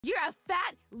You're a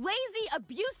fat, lazy,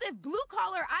 abusive,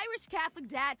 blue-collar Irish Catholic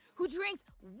dad who drinks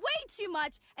way too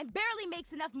much and barely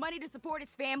makes enough money to support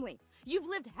his family. You've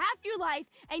lived half your life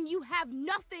and you have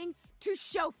nothing to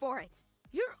show for it.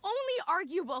 Your only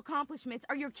arguable accomplishments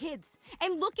are your kids.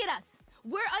 And look at us.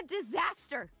 We're a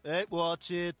disaster. Hey,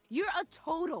 watch it. You're a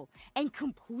total and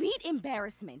complete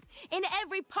embarrassment in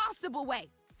every possible way.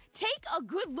 Take a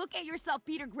good look at yourself,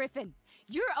 Peter Griffin.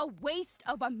 You're a waste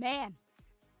of a man.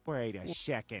 Wait a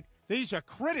second. These are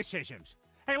criticisms.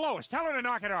 Hey, Lois, tell her to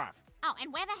knock it off. Oh,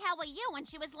 and where the hell were you when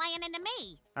she was laying into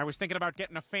me? I was thinking about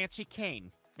getting a fancy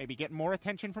cane. Maybe getting more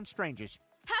attention from strangers.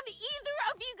 Have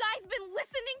either of you guys been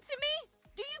listening to me?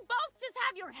 Do you both just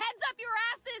have your heads up your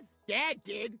asses? Dad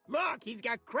did. Look, he's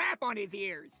got crap on his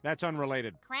ears. That's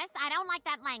unrelated. Chris, I don't like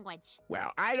that language.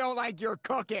 Well, I don't like your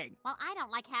cooking. Well, I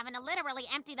don't like having to literally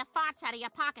empty the farts out of your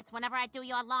pockets whenever I do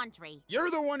your laundry.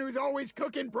 You're the one who's always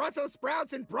cooking Brussels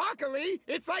sprouts and broccoli.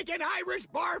 It's like an Irish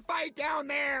bar fight down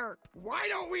there. Why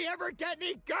don't we ever get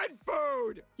any good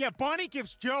food? Yeah, Bonnie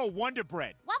gives Joe Wonder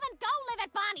Bread. Well, then go live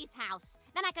at Bonnie's house.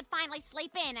 Then I could finally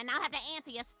sleep in and not have to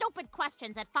answer your stupid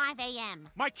questions at 5 a.m.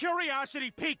 My curiosity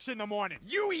peaks in the morning.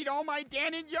 You eat all my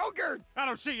Dannon yogurts. I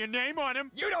don't see your name on him.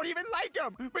 You don't even like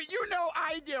them, but you know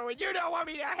I do, and you don't want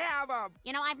me to have them.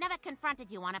 You know, I've never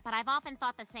confronted you on it, but I've often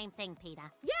thought the same thing,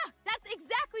 Peter. Yeah, that's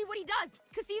exactly what he does.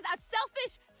 Because he's a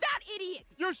selfish, fat idiot.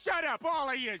 You shut up, all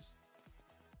he is.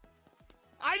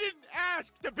 I didn't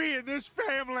ask to be in this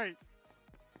family.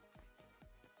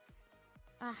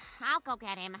 I'll go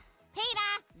get him.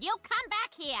 Peter, you come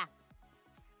back here.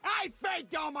 I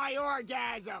faked all my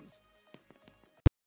orgasms.